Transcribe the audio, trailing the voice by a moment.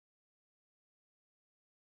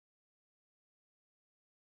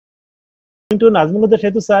to Nazmul the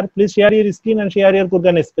Shetu sir. Please share your screen and share your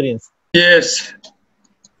Kurgan experience. Yes.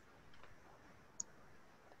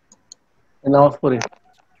 Enough for it.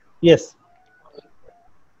 Yes.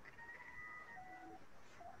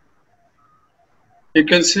 You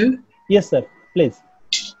can see. Yes, sir. Please.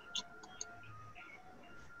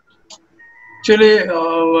 Actually,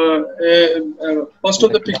 most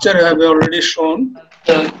of the picture I have already shown.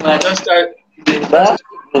 Just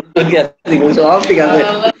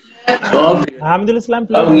Hamdul Islam,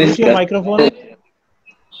 please mute your microphone.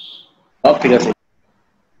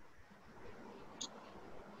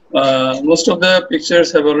 Most of the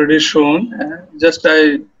pictures have already shown. Just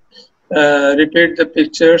I repeat the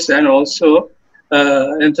pictures and also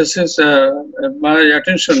emphasis my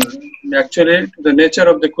attention actually to the nature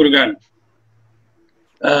of the Kurgan.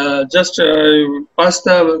 Just pass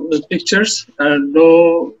the pictures and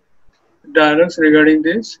no dialogues regarding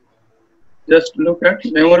this. Just look at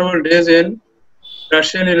memorable days in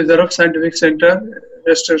Russian Reserve Scientific Center,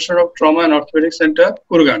 Restoration of Trauma and Orthopedic Center,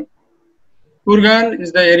 Kurgan. Kurgan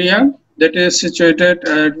is the area that is situated,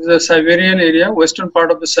 it is a Siberian area, western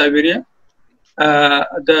part of the Siberia.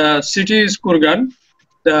 The city is Kurgan.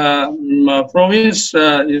 The province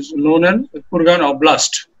is known as Kurgan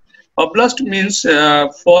Oblast. Oblast means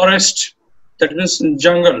forest, that means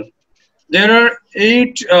jungle. There are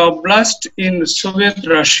 8 oblasts in Soviet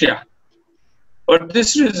Russia. For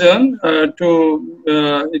this reason,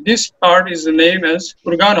 this part is named as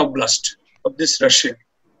Kurgan Oblast of this Russia.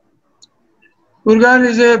 Kurgan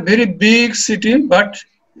is a very big city, but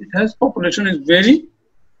it has population is very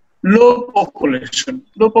low population.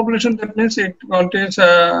 Low population, that means it contains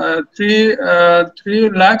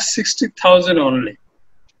 360,000 only.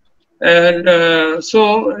 And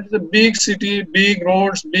so it's a big city, big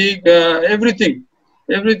roads, big everything.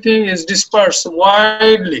 Everything is dispersed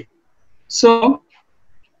widely. So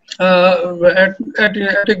at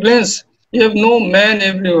a glance, you have no man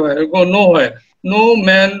everywhere, go nowhere. No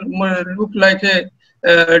man look like a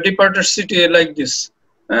departed city like this.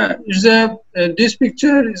 This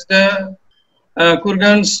picture is the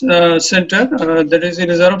Kurgan's center, that is a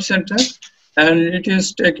reserve center, and it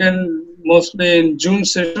is taken mostly in June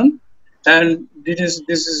session. And this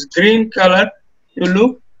is green color. You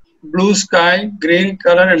look, blue sky, green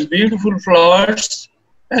color, and beautiful flowers,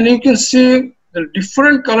 and you can see the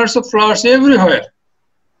different colors of flowers everywhere.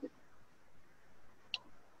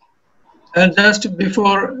 And just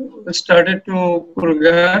before we started to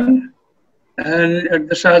Kurgan, and at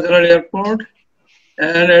the Shahjalal airport,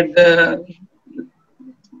 and at the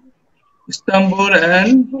Istanbul,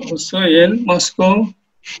 and also in Moscow,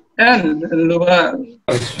 and Luba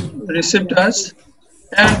received us,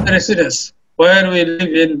 and the residence where we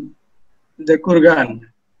live in the Kurgan.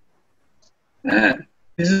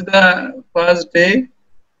 This is the first day.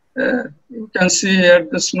 You can see here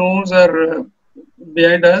the snows are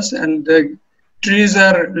behind us, and the trees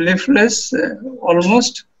are leafless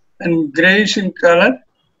almost, and grayish in color,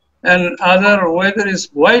 and other weather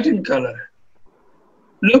is white in color.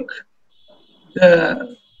 Look,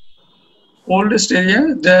 the oldest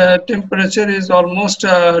area, the temperature is almost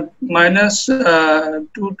minus 2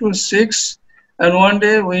 to 6, and one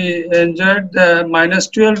day we enjoyed the minus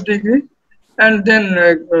 12 degree, and then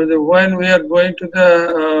when we are going to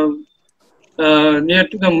the near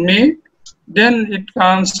to the May, then it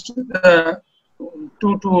comes to the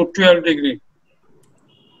 2 to 12 degree.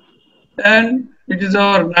 And it is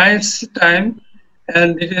our nice time,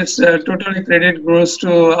 and it is totally credit goes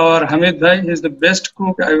to our Hamid Bhai. He is the best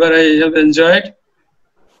cook ever I have enjoyed.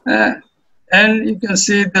 And you can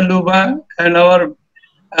see the Luba and our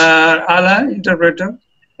Ala interpreter,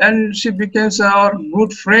 and she becomes our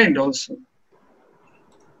good friend also.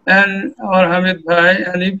 And our Hamid Bhai,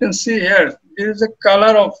 and you can see here, there is a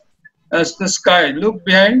color of the sky. Look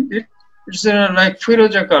behind it, it's like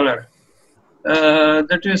Firoja color.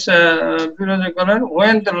 That is Firoja color.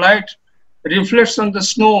 When the light reflects on the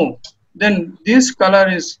snow, then this color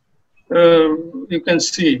is, you can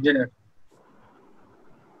see here.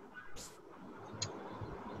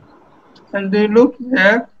 And they look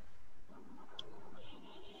here,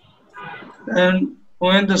 and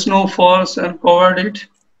when the snow falls and covered it,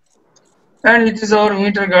 and it is our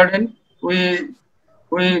winter garden. We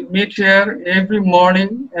meet here every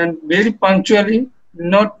morning and very punctually,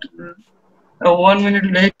 not 1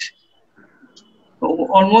 minute late,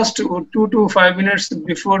 almost 2 to 5 minutes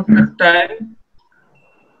before the time.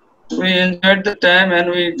 We enjoyed the time, and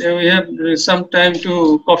we have some time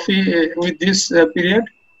to coffee with this period.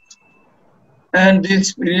 And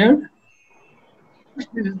this period, this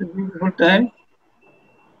is the beautiful time.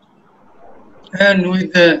 And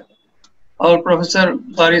with our Professor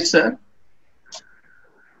Bari sir,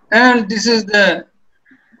 And this is the,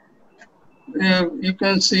 you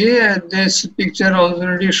can see this picture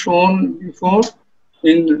already shown before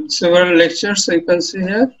in several lectures, you can see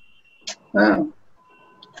here.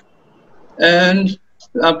 And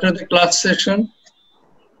after the class session,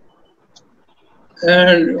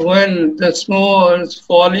 and when the snow is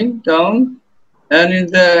falling down, and in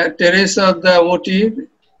the terrace of the OT,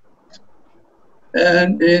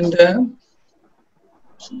 and in the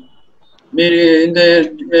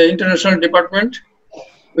international department,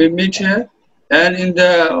 we meet here, and in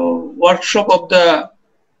the workshop of the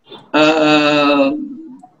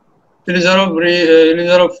reserve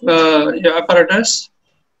apparatus,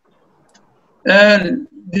 and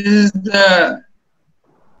this is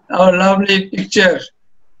our lovely picture.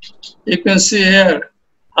 You can see here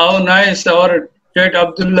how nice our great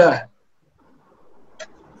Abdullah.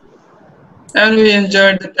 And we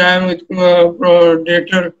enjoyed the time with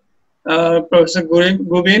Director Professor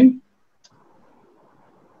Gubin.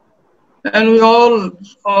 And we all,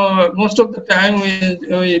 most of the time,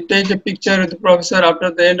 we take a picture with the professor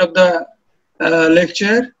after the end of the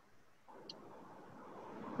lecture.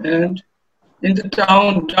 And in the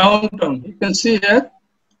downtown, you can see here.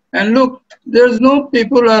 And look, there's no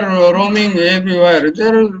people are roaming everywhere.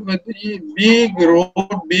 There are big road,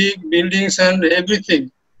 big buildings and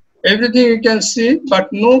everything. Everything you can see,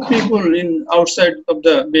 but no people outside of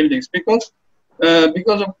the buildings because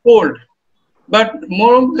of cold. But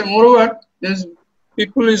moreover, there's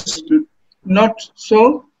people is not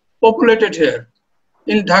so populated here.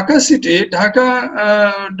 In Dhaka city,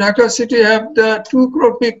 Dhaka city have the 2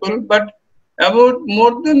 crore people, but about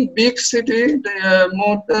more than big city,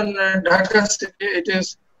 more than Dhaka city, it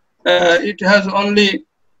has only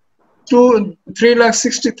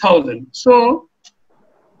 360,000. So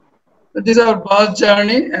this is our bus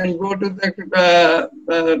journey and go to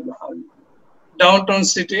the downtown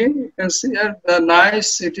city. You can see here the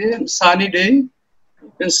nice city and sunny day.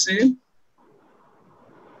 You can see,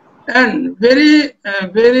 and very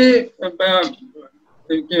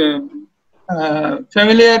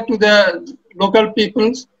familiar to the local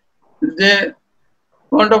peoples. They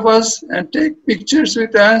front of us and take pictures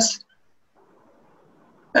with us.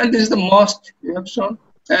 And this is the mosque you have shown,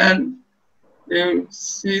 and you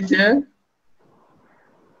see there.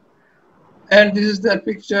 And this is the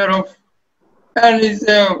picture of, and it's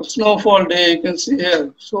a snowfall day, you can see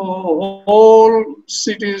here. So whole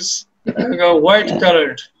city is white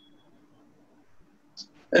colored.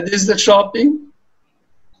 And this is the shopping.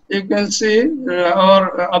 You can see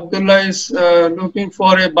our Abdullah is looking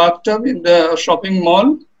for a bathtub in the shopping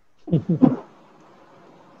mall.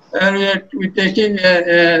 And we taking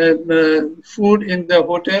food in the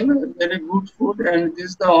hotel, very good food. And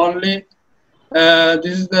this is the only,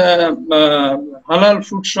 this is the halal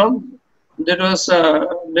food shop that was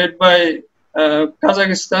led by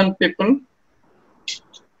Kazakhstan people.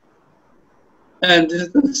 And this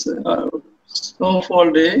is the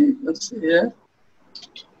snowfall day, you can see here.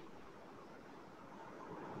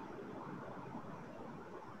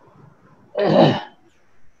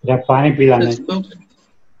 पानी पिलाने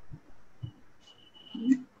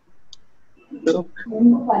Look.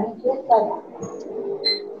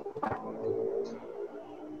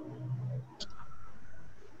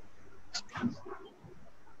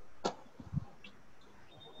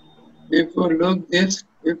 If you look this,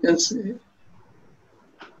 you can see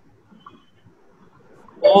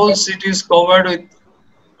all cities covered with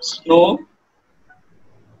snow.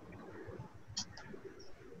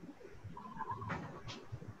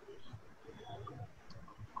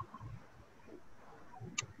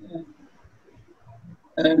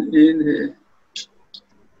 And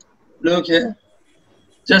look here,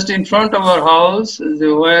 just in front of our house is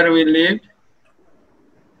where we lived.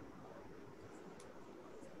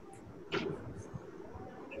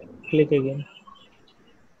 Click again.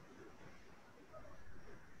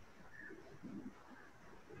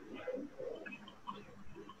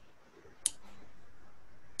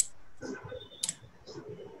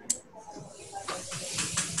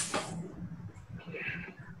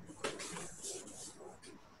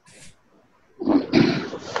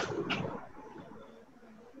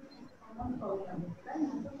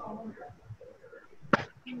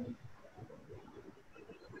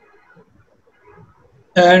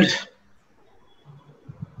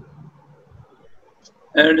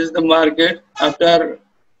 And is the market. After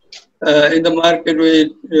in the market,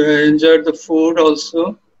 we enjoyed the food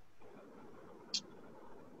also.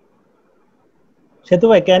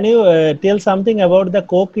 Shetu, can you tell something about the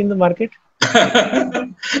Coke in the market?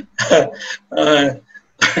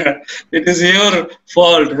 It is your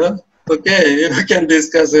fault, huh? Okay, you can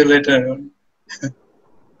discuss it later on.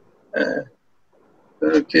 Uh,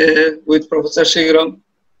 okay, with Professor Shigram.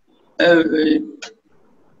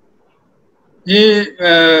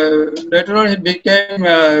 Later on he became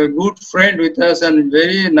a good friend with us and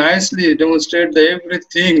very nicely demonstrated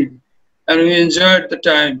everything, and we enjoyed the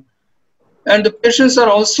time. And the patients are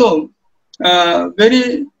also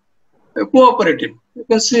very cooperative. You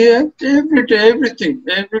can see every day, everything,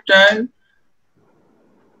 every time.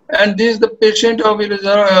 And this is the patient of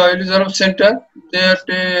Elizabeth Center. They are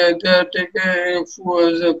taking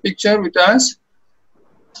a picture with us.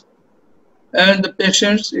 And the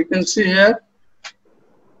patients, you can see here,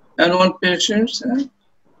 and one patient, and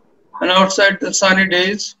outside the sunny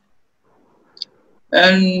days.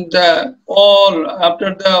 And all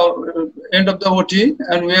after the end of the OT,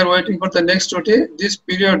 and we are waiting for the next OT. This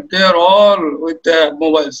period, they are all with their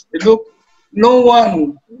mobiles. Look, no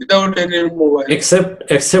one without any mobile. Except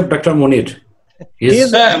Dr. Munir.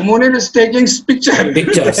 Munir is taking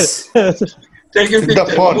pictures. Taking with the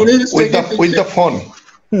picture. phone. With the phone.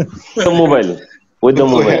 The mobile. With the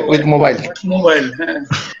mobile. With mobile. Mobile.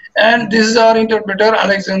 And this is our interpreter,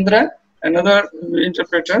 Alexandra, another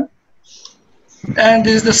interpreter. And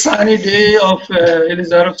this is the sunny day of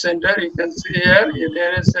Elizabeth Center. You can see here,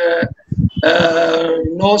 there is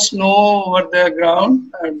no snow over the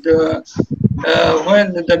ground. And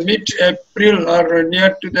when the mid-April or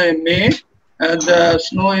near to the May, the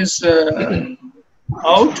snow is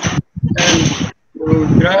out, and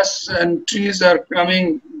grass and trees are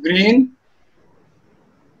coming green.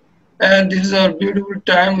 And this is our beautiful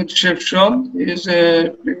time with Shetu. He is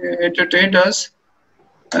entertained us.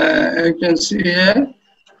 You can see here,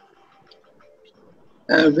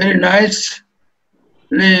 very nice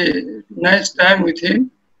time with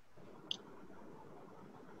him.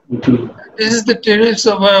 This is the terrace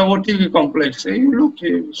of our OTV complex. You look,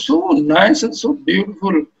 so nice and so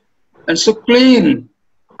beautiful and so clean.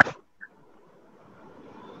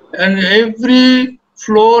 And every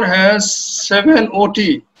floor has 7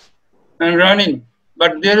 OT and running,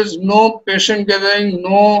 but there is no patient gathering,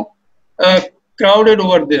 no crowded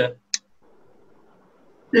over there.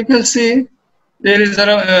 You can see there is a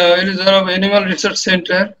Animal Research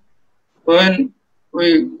Center when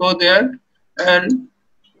we go there, and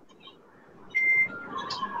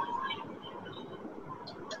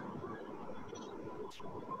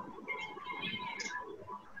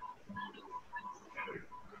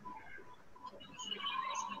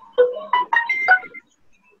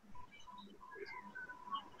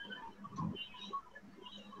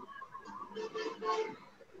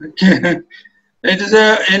it is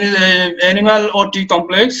an animal OT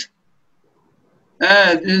complex.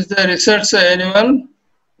 This is the research animal,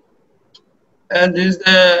 and this is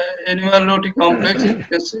the animal OT complex. You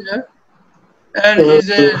can see here. And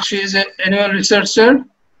she is an animal researcher.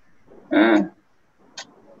 And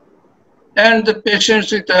the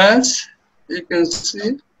patients with us, you can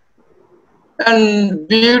see. And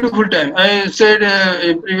beautiful time. I said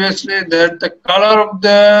previously that the color of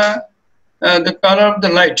the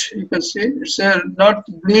light, you can see, it's not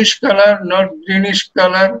bluish color, not greenish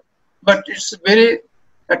color, but it's a very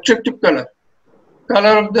attractive color.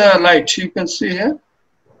 Color of the light, you can see here.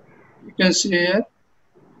 You can see here.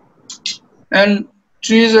 And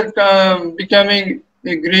trees are becoming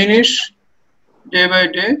greenish day by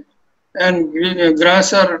day, and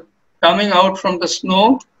grass are coming out from the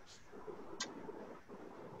snow.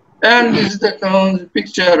 And this is the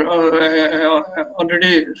picture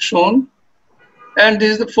already shown. And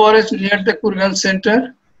this is the forest near the Kurgan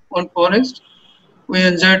Center, one forest. We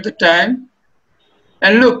enjoyed the time.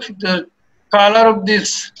 And look, the color of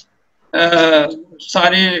this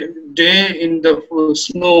sunny day in the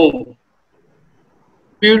snow.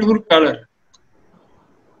 Beautiful color.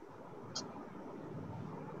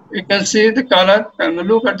 You can see the color, and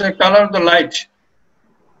look at the color of the light.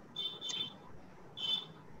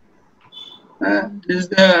 This is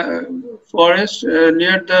the forest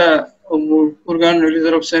near the Kurgan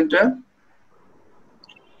Reserve Center.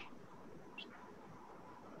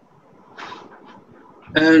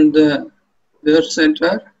 And their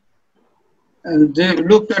center. And they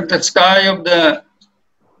look at the sky of the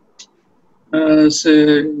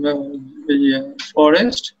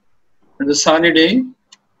forest and the sunny day.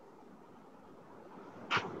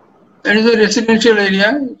 And it's a residential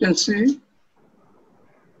area, you can see.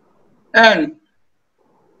 And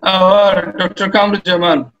our Dr. Kamru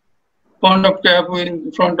Jaman, fond of cap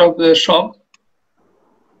in front of the shop.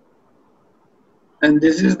 And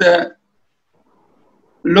this is the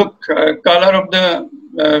look, color of the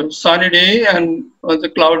sunny day and the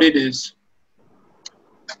cloudy days.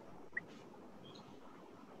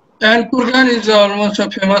 And Kurgan is almost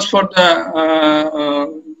famous for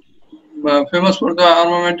the famous for the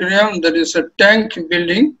armamentarium. That is a tank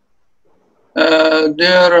building. They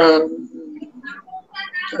are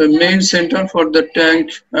a main center for the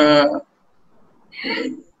tank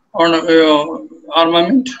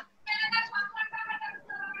armament.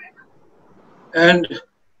 And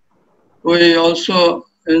we also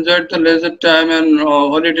enjoyed the leisure time and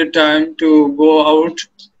holiday time to go out.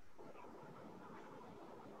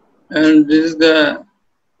 And this is the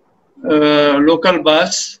local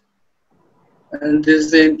bus. And this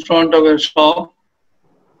is in front of a shop.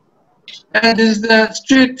 And this is the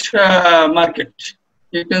street market.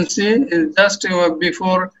 You can see just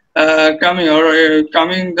before coming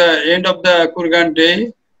the end of the Kurgan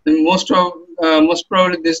day. Most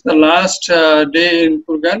probably this is the last day in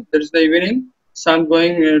Kurgan. There is the evening, sun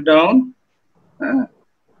going down.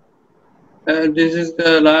 This is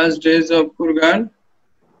the last days of Kurgan.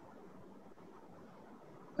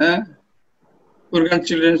 Kurgan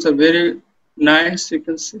children are very nice, you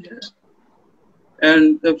can see here.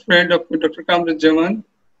 And the friend of Dr. Kamran Jaman.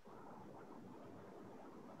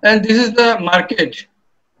 And this is the market.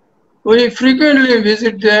 We frequently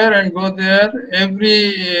visit there and go there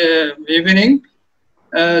every evening,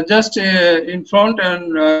 just in front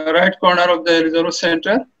and right corner of the Reserve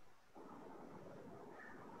Center.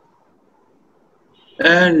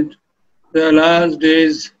 And the last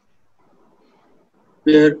days,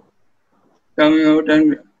 we are coming out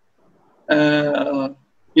and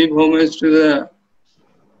give homage to the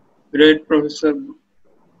great Professor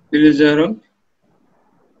Billy.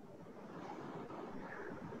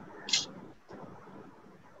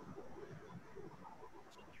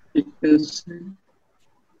 You can see.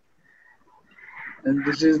 And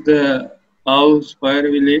this is the house where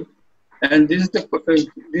we live. And this is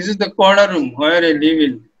the corner room where I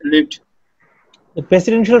lived. The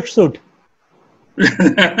presidential suite.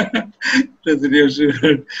 Presidential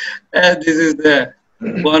suite. And this is the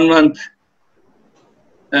 1 month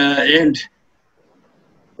end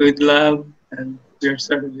with love and your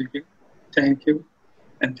certificate. Thank you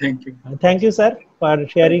and thank you. Thank you, sir, for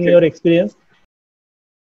sharing your experience.